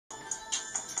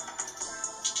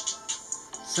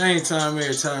Same time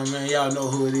every time, man. Y'all know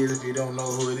who it is. If you don't know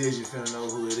who it is, you finna know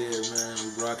who it is, man.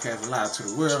 We broadcasting live to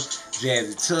the world.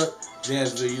 Jazzy Tuck,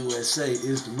 Jazzyville USA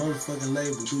is the motherfucking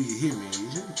label. Do you hear me?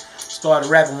 Started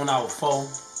rapping when I was 4.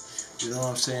 You know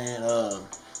what I'm saying?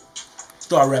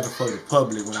 Started rapping for the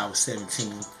public when I was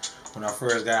 17. When I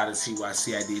first got out of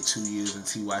TYC, I did 2 years in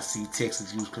TYC,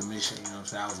 Texas Youth Commission. You know what I'm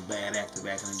saying? I was a bad actor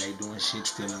back in the day, doing shit,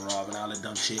 stealing, robbing, all that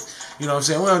dumb shit. You know what I'm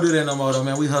saying? We don't do that no more, though,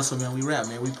 man. We hustle, man. We rap,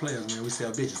 man. We players, man. We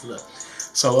sell bitches. Look.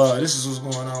 So, this is what's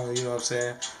going on, you know what I'm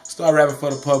saying? Started rapping for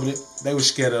the public. They were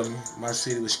scared of me. My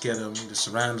city was scared of me. The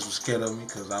surroundings were scared of me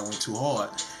because I went too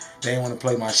hard. They didn't want to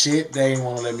play my shit. They didn't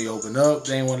want to let me open up.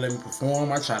 They didn't want to let me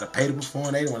perform. I tried to pay to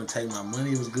perform. They didn't want to take my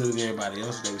money. It was good as everybody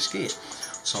else. They were scared.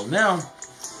 So now,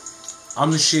 I'm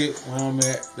the shit where I'm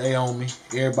at. They own me.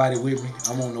 Everybody with me.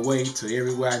 I'm on the way to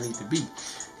everywhere I need to be.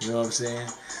 You know what I'm saying?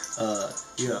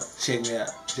 Yeah, check me out.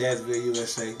 Jazzyville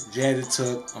USA. Jazzy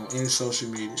Tuck on any social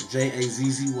media.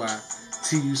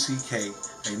 JAZZY-TUCK.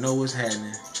 They know what's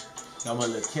happening. Got my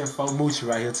little kinfo Moochie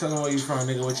right here. Tell them where you from,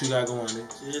 nigga. What you got going,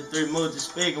 nigga? Shit, 3 Moochie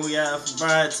speaking. We out from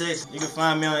Bryan, Texas. You can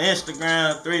find me on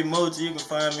Instagram, 3 Moochie. You can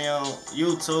find me on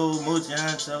YouTube, Moochie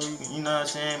Honcho. You know what I'm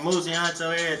saying? Moochie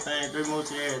Honcho, everything. 3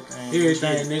 Moochie, everything.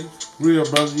 Everything, nigga. Real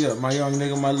brother. Yeah, my young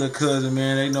nigga, my little cousin,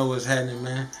 man. They know what's happening,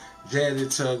 man. Jazzy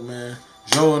Tuck, man.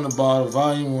 Joe in the Bottle,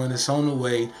 Volume 1, it's on the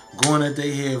way. Going at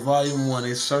their head, Volume 1,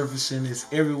 it's surfacing, it's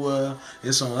everywhere.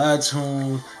 It's on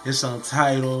iTunes, it's on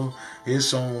Tidal,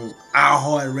 it's on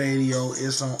iHeartRadio,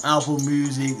 it's on Apple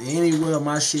Music, anywhere.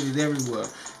 My shit is everywhere.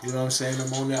 You know what I'm saying?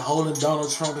 I'm on there holding Donald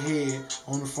Trump head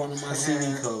on the front of my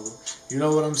CD cover. You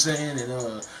know what I'm saying? And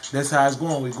that's how it's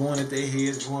going. We're going at their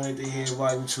heads,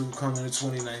 Volume 2 coming in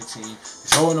 2019.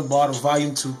 Joe in the Bottle,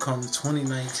 Volume 2 coming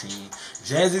 2019.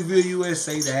 Jazzyville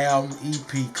USA, the album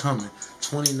EP coming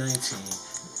 2019.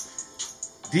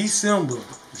 December,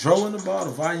 Joe in the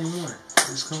Bottle, Volume 1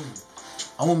 is coming.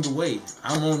 On the way.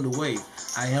 I'm on the way.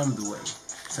 I am the way.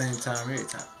 Same time, every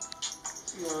time.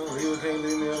 You know, you can't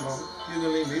leave me alone. You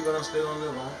can leave me, but I'm still on the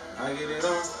phone. I get it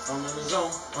on, I'm in the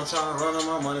zone. I'm trying to run on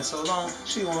my money so long.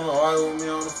 She wanna argue with me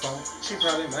on the phone. She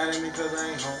probably mad at me cause I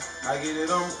ain't home. I get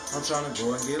it on, I'm trying to go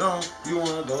and get on. You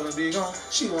wanna go and be gone.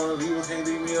 She wanna leave, but can't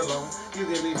leave me alone. You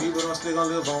can leave me, but I'm still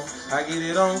gonna live on. I get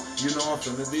it on, you know I'm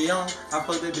finna be on. I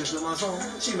fuck that bitch with my song.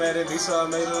 She mad at me, so I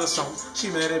made her a song.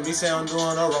 She mad at me, say I'm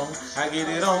doing her wrong. I get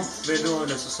it on, been doing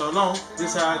this for so long.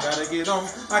 This how I gotta get on.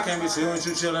 I can't be sitting with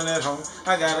you chilling at home.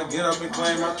 I gotta get up and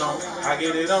claim my throne. I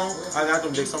get it on. I got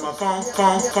them dicks on my phone. Phone.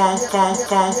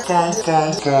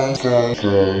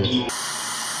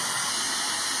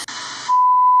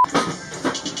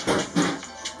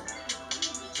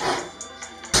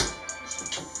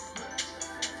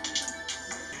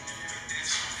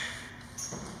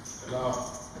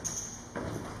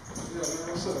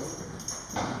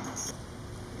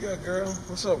 Yeah, girl.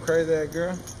 What's up, crazy ass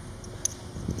girl?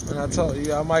 And I told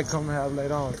you, I might come and have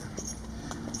later on.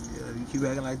 Yeah, if you keep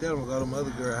acting like that, I'm gonna go to my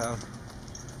other girl house.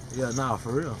 Yeah, nah,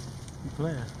 for real. You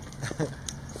playing. Yeah, same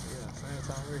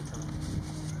time, every time.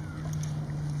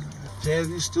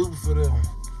 Jazzy stupid for them.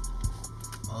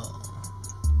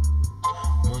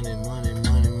 Money on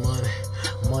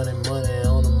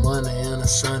the money and the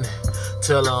sunny.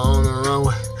 Tell her on the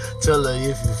runway. Tell her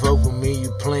if you fuck with me,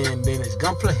 you playing, then it's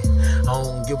gunplay. I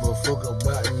don't give a fuck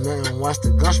about nothing. Watch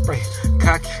the gun spray.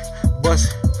 Cock it,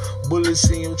 bust it. Bullets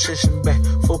in your chest and back.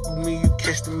 Fuck with me, you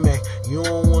catch the Mac. You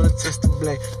don't wanna test the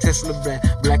black. Tesla black.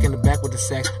 Black in the back with the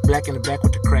sacks. Black in the back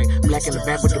with the crack. Black in the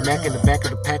back with the Mac in the back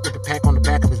of the pack with the pack on the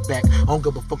back of his back. I don't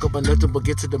give a fuck about nothing but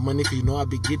get to the money, cause you know I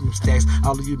be getting them stacks.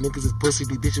 All of you niggas is pussy.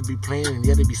 These bitches be playing and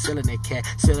yeah, they be selling that cat.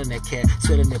 Selling that cat.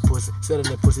 Selling that pussy. Selling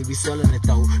that pussy. Be selling it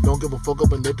though. Don't give a fuck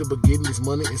about nothing but getting this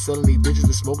money and selling these bitches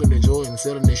and smoking their joy and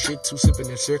selling that shit too. Sipping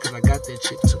that shit cause I got that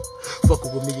shit too.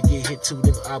 Fucking with me, you get hit too,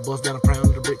 nigga. I bust down a pound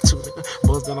of the brick too, nigga.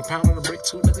 Bust down a pound of the brick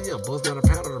too, nigga. Yeah, bust down a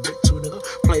pound of the brick too, nigga.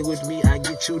 Play with me, I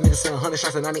get you, nigga. 700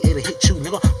 shots at 98 to hit you,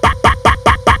 nigga. Bop, bop, bop,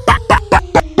 bop, bop, bop,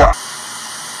 bop, bop.